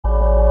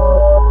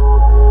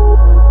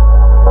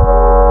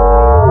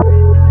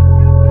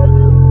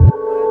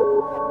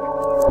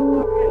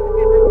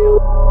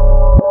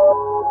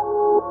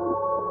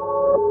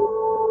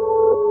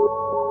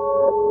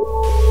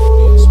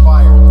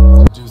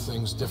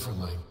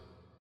differently.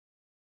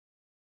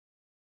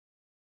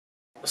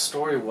 A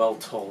story well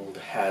told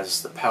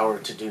has the power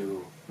to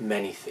do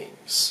many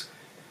things.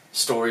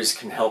 Stories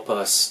can help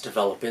us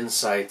develop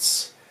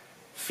insights,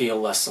 feel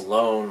less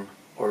alone,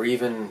 or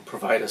even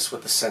provide us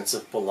with a sense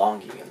of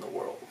belonging in the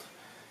world.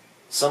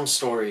 Some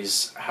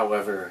stories,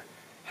 however,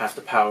 have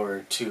the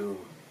power to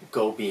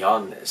go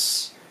beyond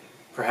this,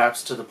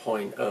 perhaps to the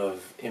point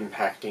of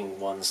impacting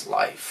one's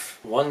life.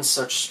 One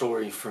such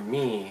story for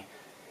me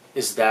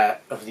is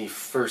that of the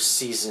first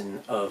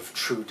season of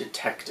True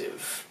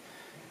Detective.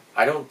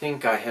 I don't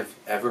think I have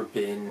ever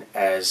been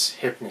as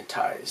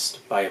hypnotized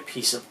by a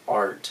piece of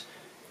art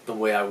the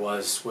way I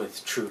was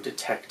with True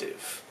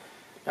Detective.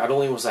 Not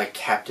only was I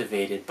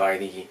captivated by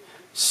the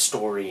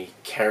story,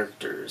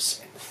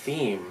 characters, and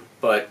theme,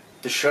 but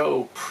the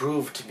show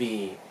proved to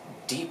be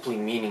deeply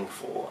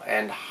meaningful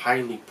and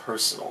highly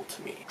personal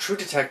to me. True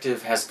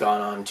Detective has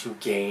gone on to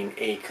gain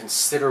a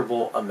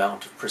considerable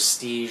amount of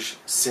prestige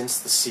since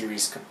the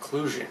series'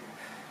 conclusion,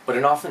 but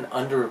an often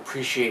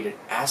underappreciated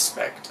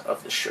aspect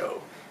of the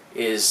show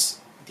is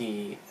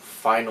the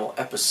final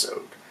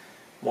episode.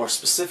 More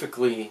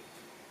specifically,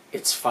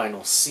 its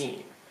final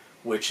scene,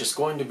 which is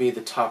going to be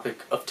the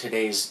topic of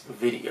today's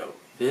video.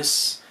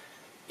 This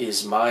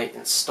is my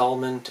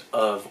installment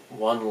of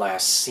One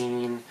Last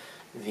Scene,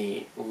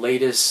 the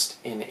latest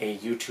in a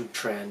YouTube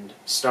trend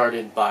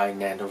started by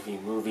Nando V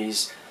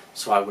Movies,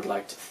 so I would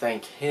like to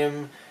thank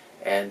him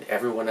and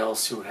everyone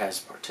else who has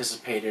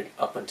participated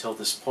up until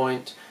this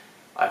point.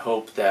 I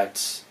hope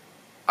that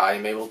I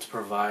am able to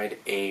provide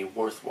a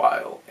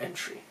worthwhile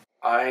entry.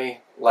 I,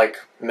 like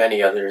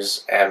many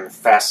others, am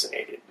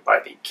fascinated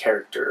by the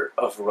character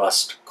of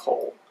Rust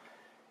Cohle.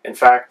 In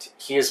fact,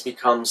 he has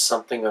become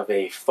something of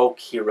a folk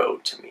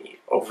hero to me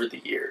over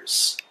the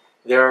years.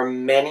 There are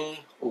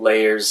many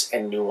layers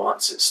and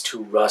nuances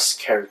to Rust's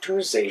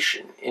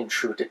characterization in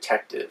True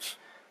Detective,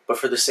 but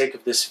for the sake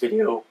of this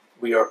video,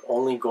 we are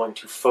only going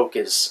to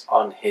focus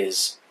on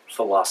his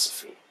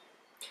philosophy.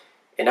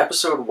 In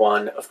episode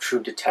 1 of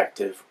True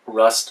Detective,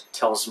 Rust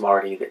tells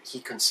Marty that he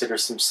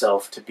considers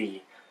himself to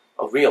be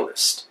a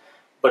realist,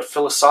 but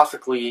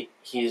philosophically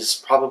he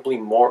is probably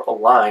more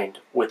aligned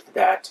with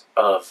that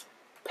of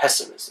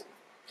pessimism.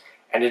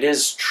 And it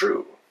is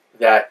true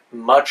that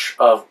much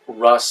of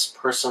Rust's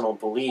personal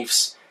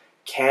beliefs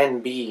can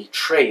be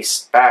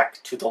traced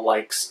back to the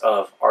likes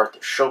of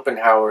Arthur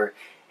Schopenhauer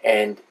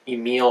and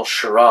Emile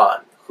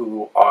Cioran,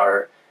 who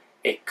are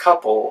a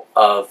couple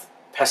of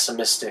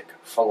pessimistic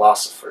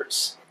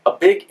philosophers. A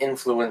big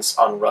influence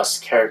on Rust's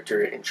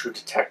character in True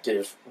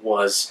Detective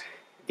was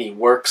the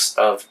works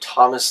of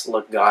Thomas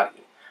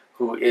Ligotti,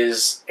 who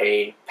is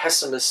a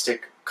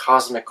pessimistic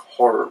cosmic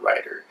horror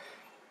writer.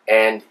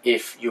 And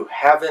if you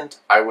haven't,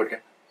 I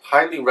would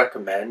highly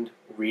recommend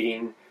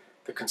reading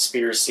The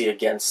Conspiracy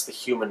Against the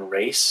Human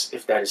Race,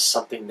 if that is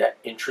something that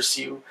interests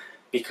you,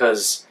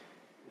 because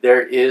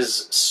there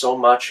is so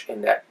much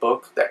in that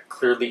book that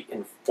clearly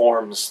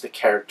informs the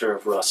character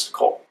of Rust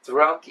Cohle.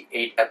 Throughout the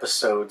 8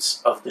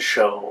 episodes of the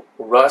show,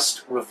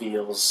 Rust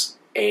reveals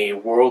a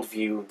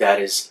worldview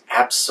that is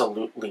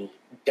absolutely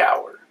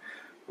dour.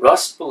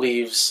 Rust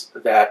believes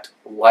that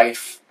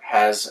life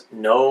has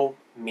no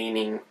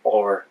meaning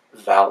or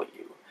value.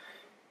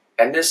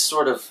 And this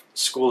sort of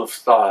school of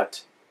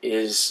thought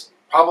is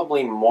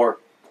probably more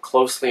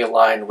closely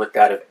aligned with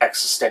that of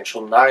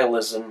existential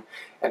nihilism,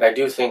 and I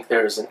do think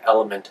there is an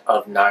element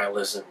of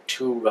nihilism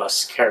to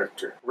Rust's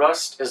character.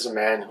 Rust is a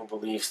man who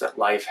believes that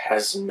life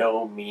has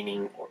no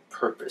meaning or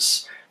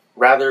purpose.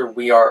 Rather,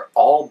 we are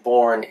all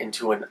born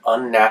into an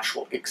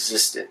unnatural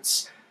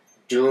existence,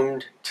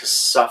 doomed to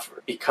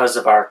suffer because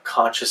of our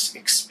conscious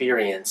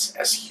experience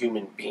as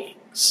human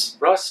beings.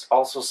 Rust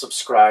also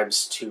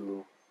subscribes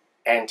to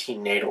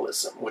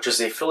antinatalism, which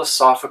is a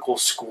philosophical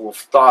school of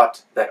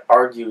thought that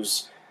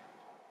argues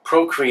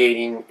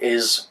procreating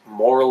is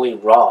morally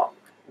wrong.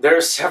 There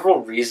are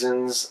several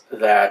reasons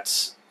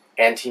that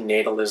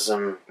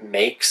antinatalism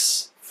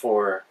makes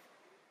for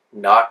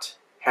not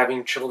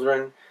having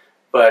children,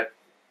 but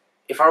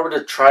if I were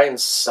to try and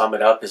sum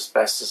it up as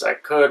best as I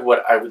could,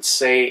 what I would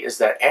say is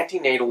that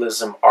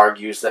antinatalism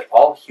argues that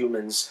all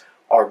humans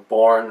are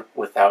born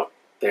without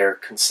their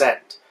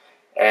consent.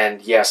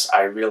 And yes,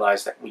 I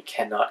realize that we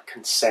cannot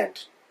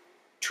consent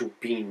to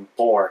being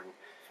born,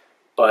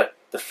 but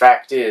the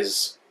fact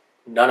is,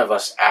 none of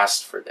us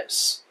asked for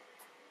this.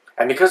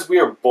 And because we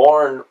are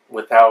born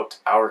without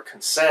our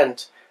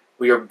consent,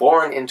 we are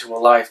born into a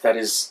life that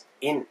is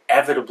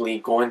inevitably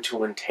going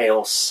to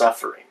entail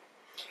suffering.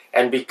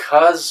 And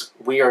because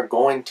we are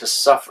going to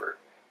suffer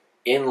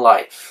in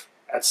life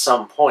at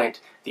some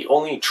point, the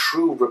only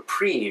true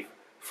reprieve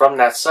from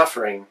that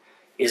suffering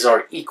is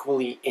our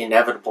equally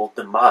inevitable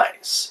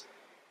demise.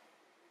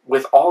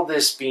 With all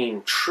this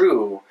being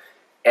true,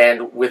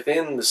 and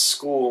within the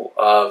school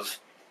of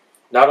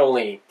not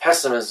only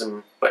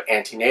pessimism, but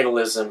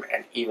antinatalism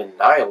and even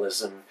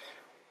nihilism,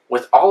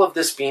 with all of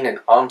this being an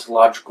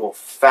ontological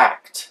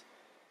fact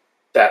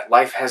that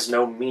life has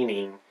no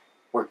meaning,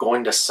 we're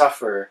going to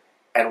suffer,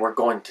 and we're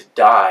going to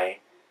die,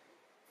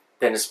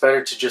 then it's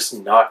better to just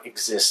not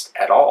exist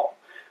at all.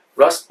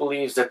 Rust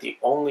believes that the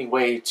only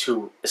way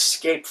to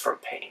escape from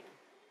pain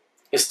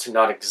is to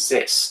not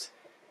exist.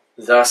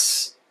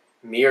 Thus,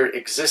 mere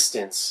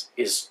existence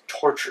is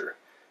torture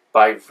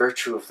by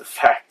virtue of the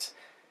fact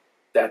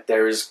that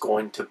there is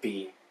going to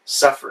be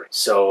suffering.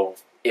 So,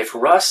 if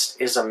Rust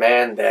is a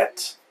man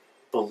that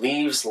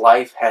believes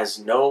life has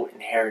no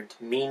inherent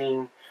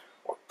meaning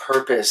or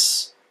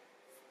purpose,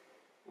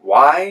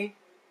 why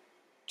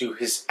do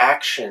his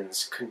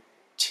actions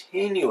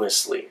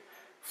continuously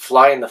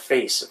fly in the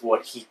face of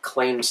what he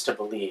claims to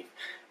believe?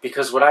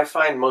 Because what I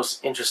find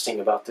most interesting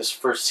about this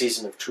first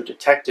season of True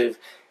Detective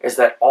is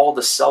that all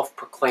the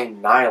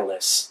self-proclaimed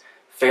nihilists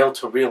fail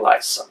to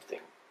realize something.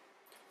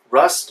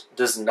 Rust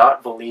does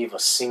not believe a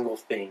single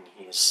thing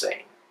he is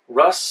saying.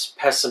 Rust's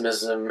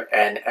pessimism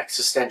and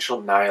existential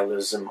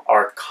nihilism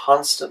are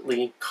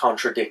constantly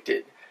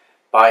contradicted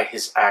by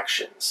his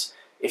actions.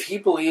 If he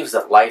believes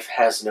that life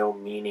has no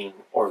meaning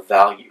or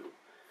value,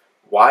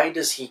 why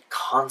does he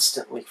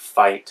constantly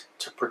fight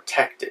to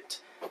protect it?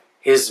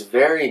 His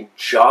very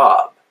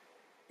job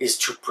is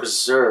to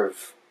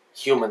preserve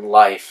human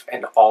life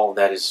and all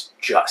that is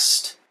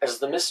just. As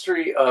the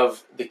mystery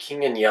of the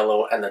King in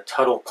Yellow and the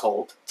Tuttle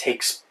cult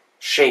takes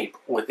shape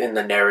within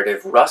the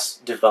narrative,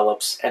 Rust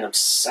develops an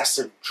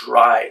obsessive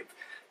drive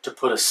to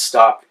put a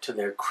stop to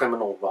their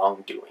criminal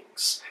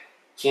wrongdoings.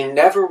 He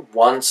never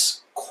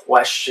once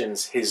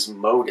questions his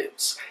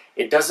motives.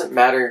 It doesn't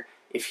matter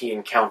if he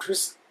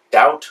encounters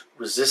doubt,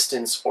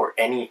 resistance, or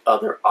any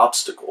other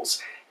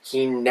obstacles.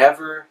 He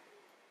never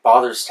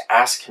bothers to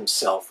ask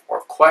himself or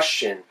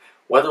question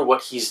whether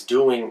what he's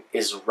doing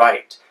is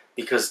right,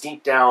 because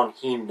deep down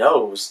he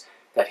knows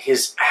that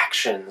his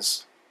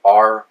actions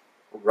are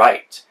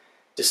right,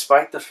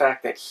 despite the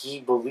fact that he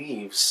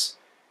believes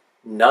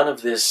none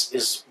of this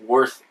is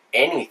worth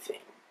anything.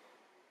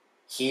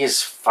 He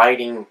is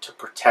fighting to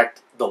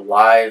protect the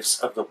lives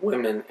of the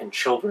women and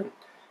children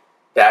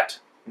that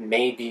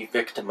may be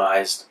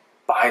victimized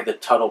by the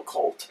Tuttle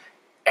cult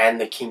and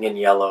the King in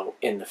Yellow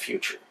in the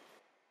future.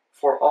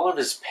 For all of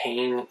his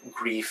pain,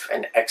 grief,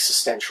 and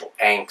existential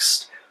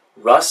angst,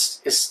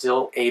 Rust is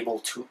still able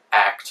to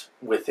act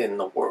within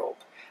the world.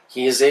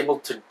 He is able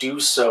to do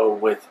so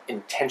with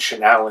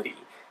intentionality,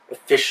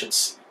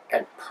 efficiency,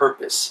 and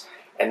purpose,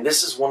 and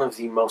this is one of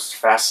the most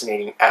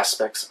fascinating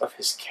aspects of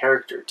his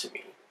character to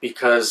me,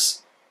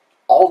 because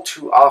all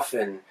too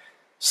often,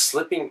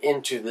 slipping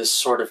into this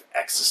sort of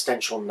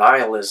existential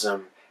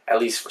nihilism, at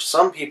least for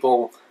some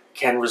people,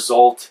 can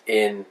result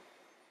in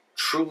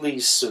truly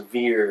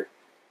severe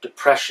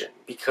depression,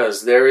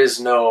 because there is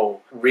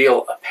no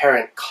real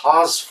apparent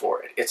cause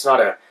for it. It's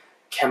not a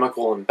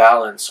chemical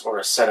imbalance or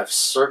a set of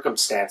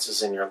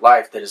circumstances in your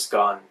life that has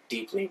gone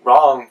deeply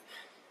wrong.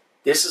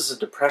 This is a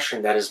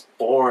depression that is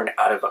born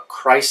out of a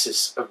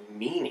crisis of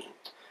meaning.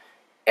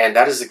 And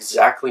that is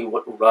exactly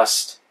what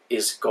Rust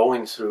is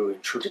going through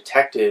in True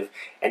Detective,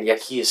 and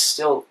yet he is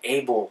still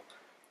able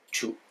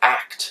to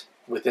act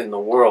within the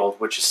world,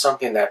 which is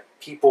something that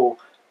people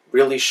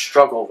really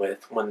struggle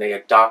with when they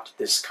adopt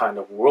this kind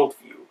of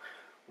worldview.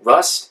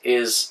 Rust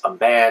is a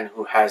man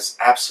who has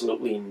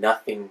absolutely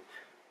nothing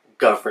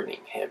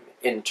governing him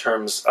in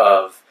terms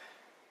of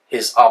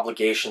his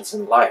obligations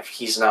in life.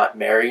 He's not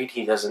married,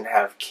 he doesn't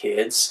have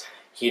kids,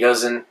 he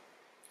doesn't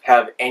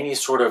have any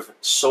sort of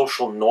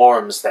social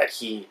norms that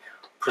he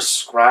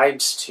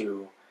prescribes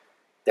to,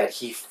 that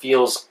he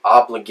feels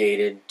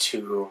obligated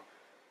to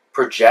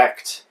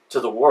project to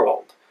the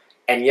world.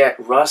 And yet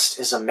Rust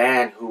is a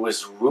man who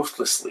is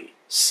ruthlessly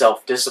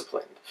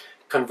self-disciplined.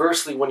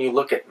 Conversely, when you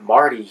look at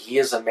Marty, he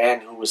is a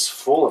man who is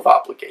full of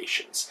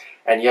obligations,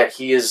 and yet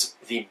he is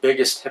the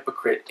biggest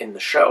hypocrite in the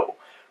show.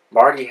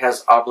 Marty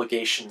has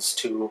obligations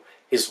to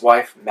his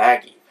wife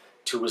Maggie,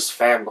 to his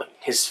family,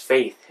 his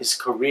faith, his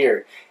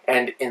career,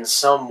 and in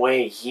some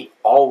way he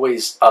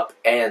always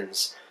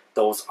upends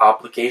those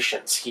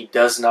obligations. He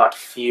does not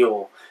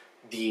feel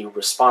the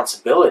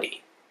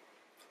responsibility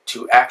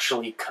to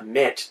actually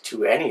commit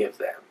to any of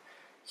them.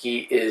 He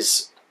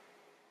is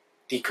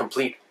the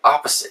complete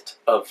opposite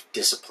of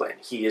discipline.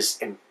 He is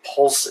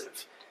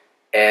impulsive,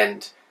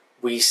 and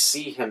we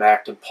see him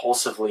act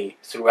impulsively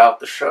throughout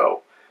the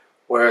show.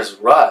 Whereas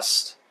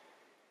Rust,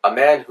 a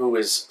man who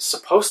is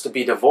supposed to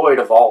be devoid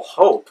of all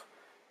hope,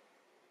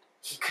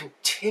 he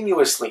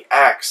continuously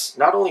acts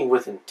not only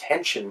with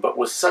intention, but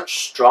with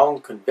such strong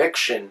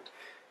conviction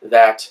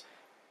that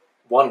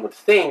one would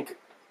think,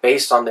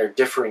 based on their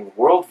differing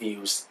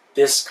worldviews,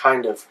 this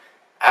kind of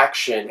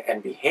action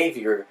and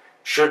behavior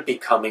should be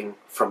coming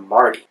from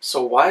Marty.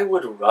 So why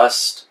would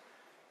Rust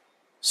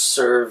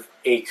serve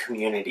a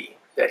community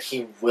that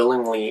he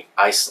willingly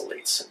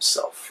isolates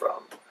himself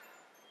from?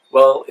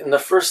 Well, in the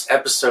first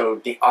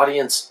episode, the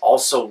audience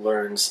also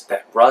learns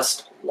that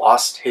Rust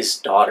lost his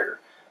daughter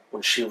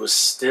when she was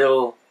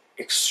still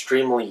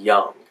extremely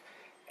young,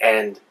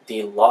 and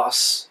the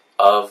loss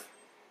of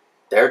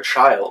their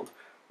child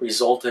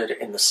resulted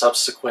in the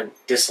subsequent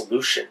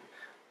dissolution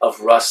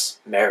of Rust's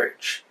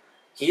marriage.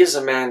 He is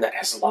a man that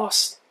has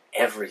lost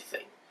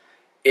everything,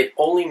 It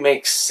only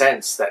makes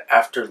sense that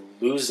after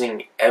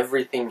losing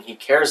everything he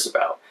cares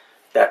about,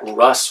 that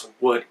Russ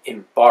would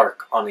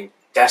embark on a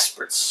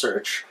desperate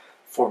search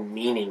for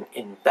meaning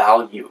and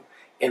value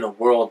in a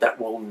world that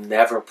will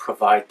never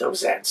provide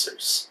those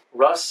answers.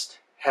 Rust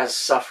has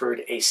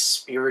suffered a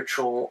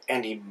spiritual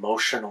and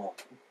emotional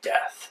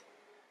death.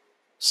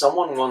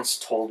 Someone once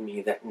told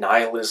me that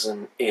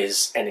nihilism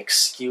is an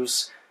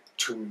excuse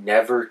to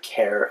never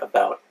care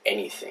about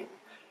anything.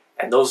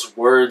 And those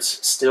words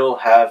still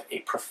have a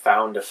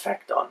profound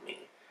effect on me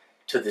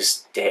to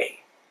this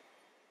day.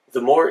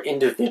 The more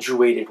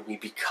individuated we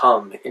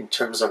become in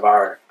terms of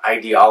our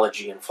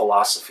ideology and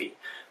philosophy,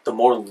 the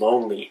more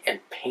lonely and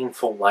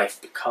painful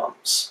life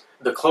becomes.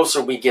 The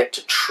closer we get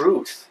to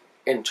truth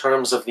in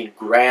terms of the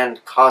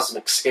grand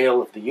cosmic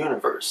scale of the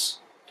universe,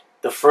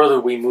 the further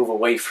we move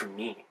away from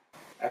meaning.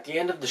 At the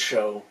end of the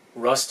show,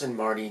 Rust and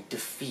Marty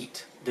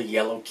defeat the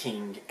Yellow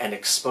King and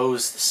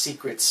expose the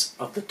secrets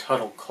of the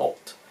Tuttle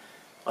cult.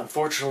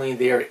 Unfortunately,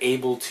 they are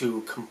able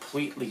to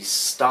completely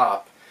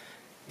stop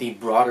the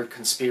broader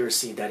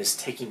conspiracy that is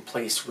taking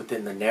place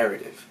within the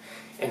narrative.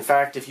 In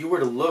fact, if you were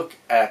to look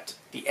at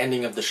the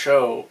ending of the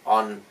show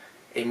on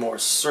a more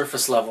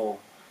surface level,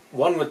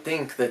 one would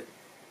think that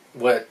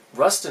what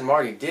Rust and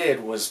Marty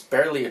did was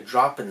barely a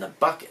drop in the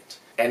bucket.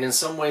 And in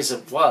some ways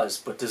it was,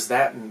 but does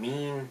that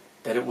mean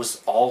that it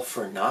was all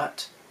for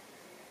naught?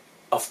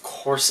 Of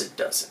course it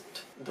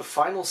doesn't. The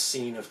final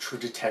scene of True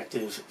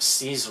Detective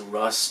sees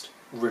Rust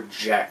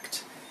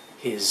reject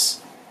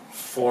his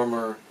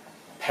former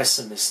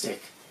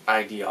pessimistic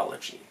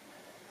ideology.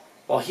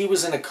 While he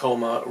was in a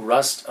coma,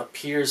 Rust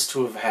appears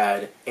to have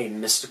had a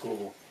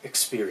mystical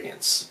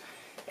experience,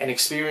 an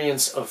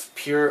experience of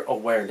pure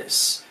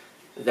awareness,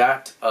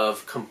 that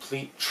of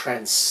complete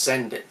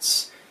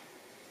transcendence.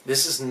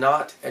 This is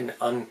not an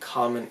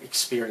uncommon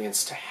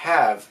experience to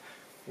have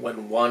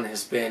when one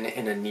has been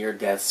in a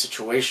near-death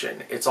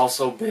situation. It's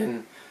also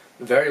been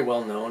very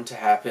well known to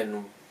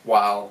happen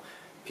while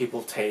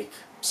people take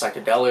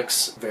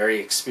psychedelics. Very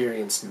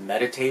experienced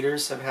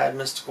meditators have had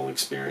mystical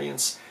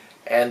experience,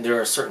 and there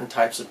are certain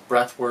types of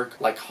breath work,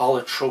 like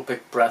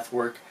holotropic breath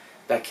work,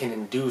 that can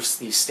induce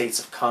these states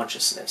of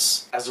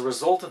consciousness. As a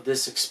result of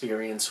this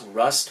experience,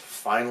 Rust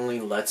finally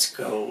lets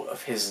go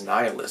of his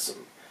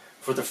nihilism.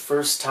 For the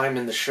first time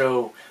in the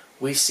show,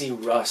 we see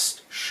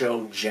Rust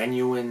show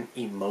genuine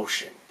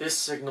emotion. This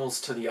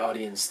signals to the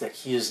audience that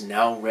he is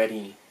now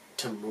ready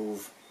to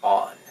move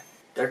on.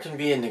 There can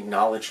be an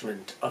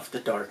acknowledgement of the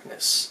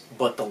darkness,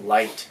 but the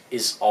light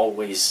is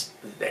always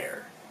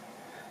there.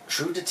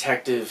 True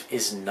Detective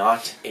is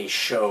not a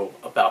show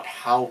about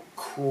how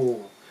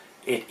cool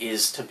it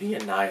is to be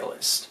a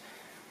nihilist.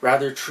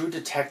 Rather, True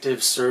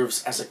Detective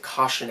serves as a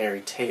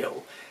cautionary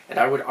tale, and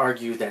I would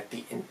argue that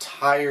the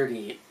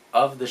entirety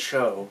of the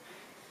show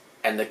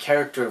and the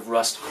character of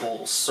Rust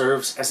Cohle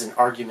serves as an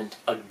argument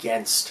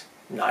against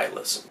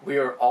nihilism. We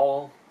are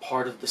all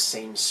part of the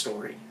same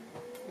story.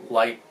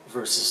 Light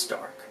versus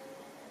dark.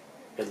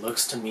 It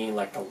looks to me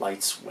like the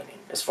light's winning.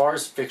 As far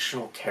as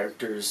fictional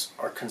characters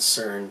are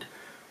concerned,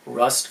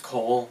 Rust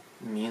Cohle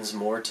means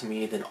more to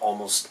me than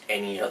almost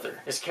any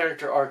other. His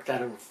character arc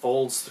that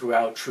unfolds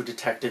throughout True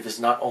Detective is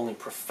not only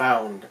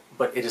profound,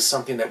 but it is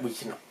something that we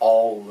can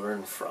all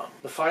learn from.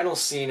 The final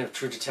scene of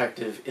True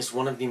Detective is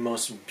one of the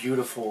most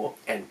beautiful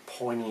and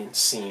poignant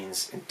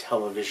scenes in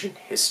television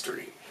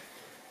history.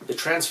 The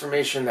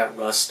transformation that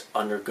Rust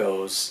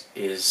undergoes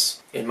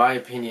is, in my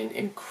opinion,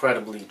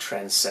 incredibly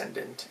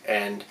transcendent,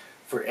 and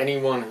for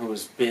anyone who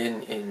has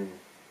been in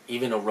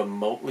even a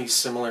remotely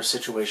similar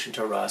situation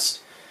to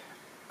Rust,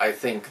 I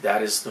think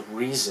that is the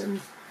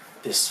reason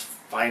this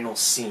final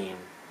scene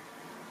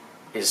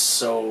is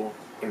so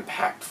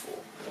impactful.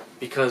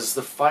 Because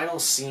the final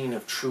scene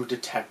of True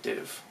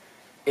Detective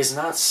is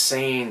not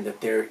saying that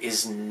there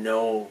is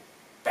no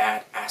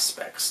bad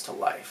aspects to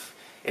life.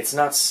 It's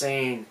not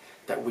saying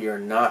that we are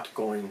not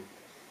going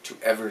to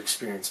ever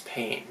experience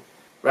pain.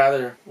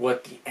 Rather,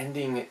 what the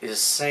ending is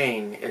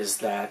saying is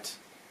that,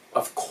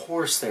 of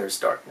course there's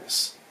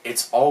darkness.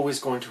 It's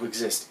always going to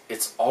exist.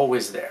 It's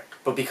always there.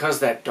 But because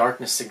that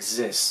darkness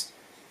exists,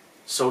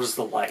 so does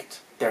the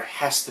light. There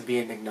has to be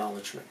an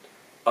acknowledgement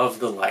of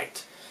the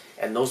light.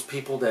 And those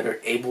people that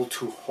are able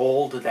to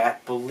hold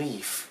that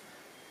belief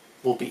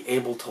will be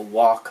able to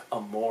walk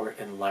a more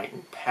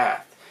enlightened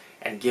path.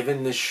 And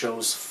given this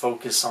show's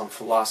focus on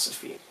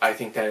philosophy, I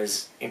think that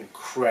is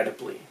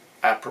incredibly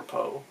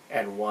apropos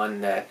and one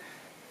that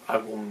I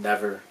will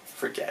never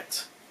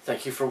forget.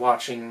 Thank you for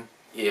watching.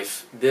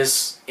 If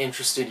this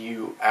interested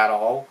you at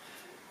all,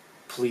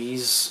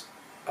 please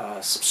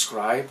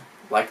subscribe,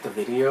 like the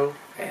video,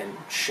 and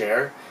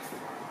share.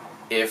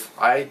 If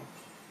I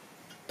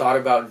thought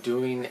about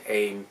doing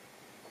a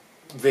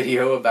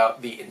video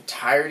about the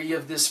entirety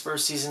of this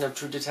first season of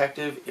True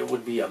Detective, it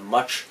would be a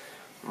much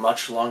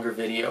longer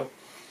video.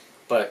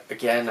 But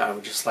again, I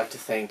would just like to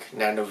thank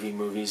Nando V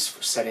Movies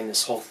for setting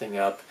this whole thing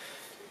up.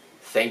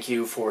 Thank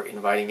you for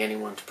inviting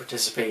anyone to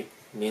participate.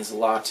 It means a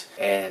lot.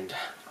 And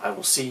I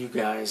will see you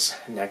guys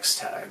next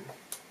time.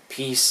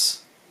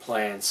 Peace,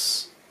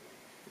 plants,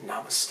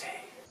 namaste.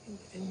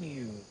 Didn't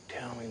you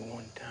tell me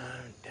one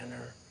time at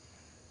dinner,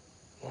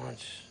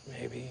 once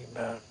maybe,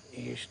 about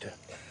you used to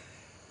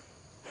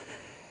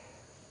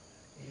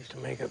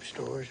make up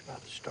stories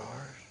about the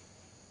stars?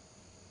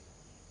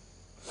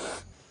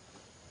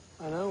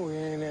 I know we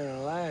ain't in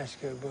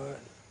Alaska, but it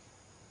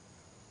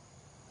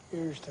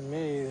appears to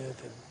me that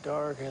the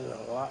dark has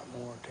a lot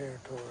more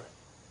territory.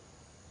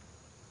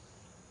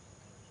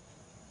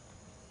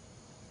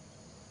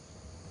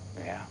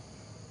 Yeah.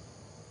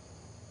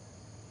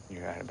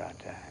 You're right about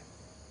that.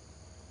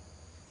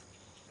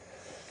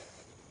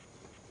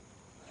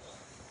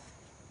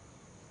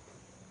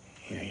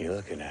 You know, you're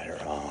looking at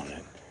it wrong.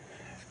 And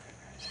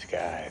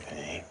sky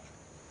thing.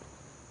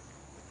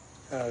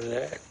 How's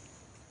that?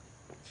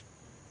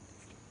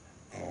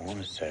 Well,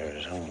 once there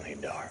was only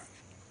dark.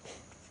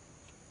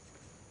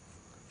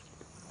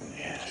 Let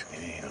me ask,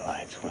 any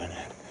lights winning?